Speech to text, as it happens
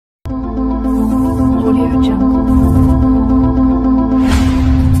Hello,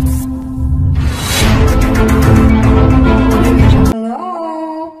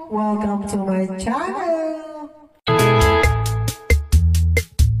 welcome to my channel.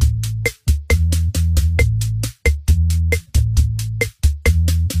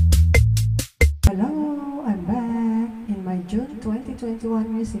 Hello, I'm back in my June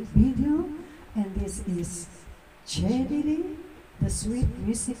 2021 music video, and this is Chedili, the Sweet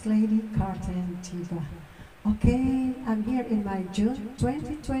Music Lady Curtain Diva. Okay, I'm here in my June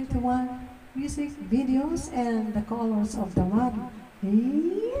 2021 music videos, and the colors of the month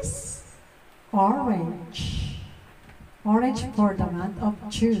is orange. Orange for the month of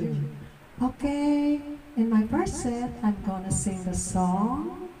June. Okay, in my first set, I'm gonna sing the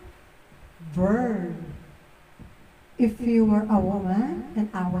song Bird. If you were a woman and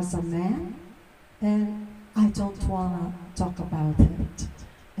I was a man, and I don't wanna talk about it.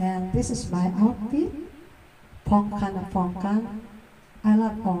 And this is my outfit, pongkan na pongkan. I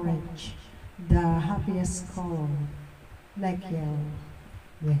love orange, the happiest color, like yellow.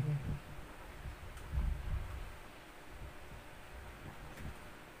 Yeah.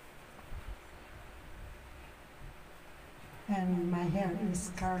 And my hair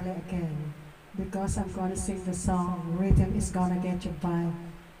is curly again, because I'm gonna sing the song Rhythm Is Gonna Get You by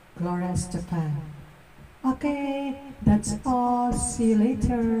Gloria Estefan. Okay, that's all. See you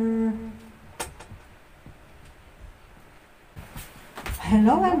later.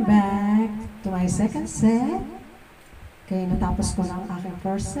 Hello, I'm back to my second set. Okay, natapos ko na ang aking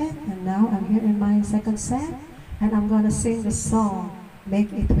first set, and now I'm here in my second set, and I'm gonna sing the song Make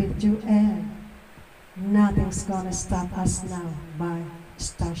It With You and Nothing's Gonna Stop Us Now by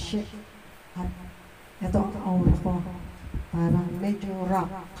Starship. At ito ang aura ko, parang medyo rock.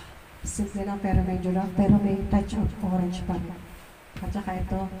 Simple lang pero medyo rock, pero may touch of orange pa rin. At saka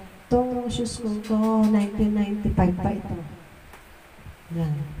itong shoes ko 1995 pa ito.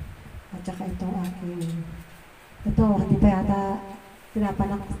 Yan. At saka itong aking, ito, hindi pa yata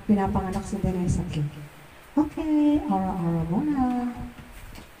pinapanganak si Denise King. Okay, aura-aura muna.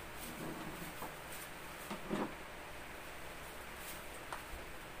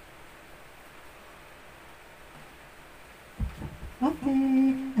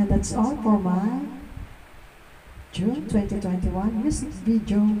 Okay, and that's all for my June 2021 music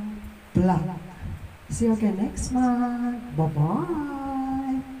video vlog. See you again next month. Bye-bye.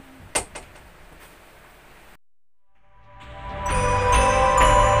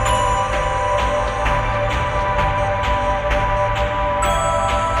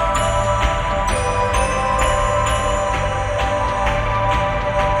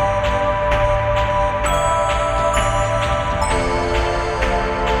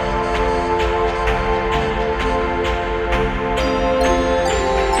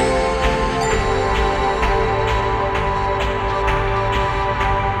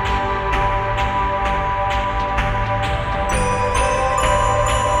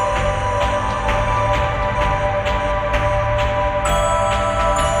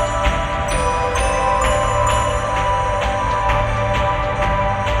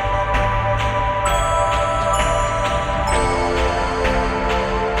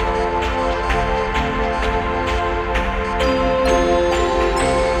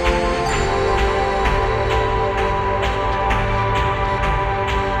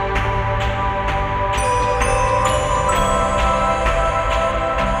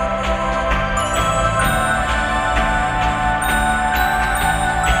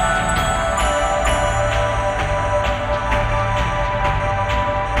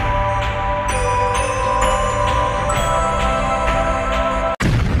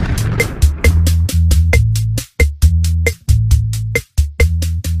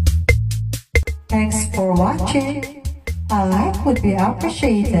 Thanks for watching. A like would be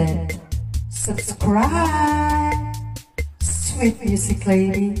appreciated. Subscribe. Sweet Music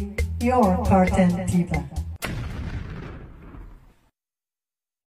Lady, your curtain diva.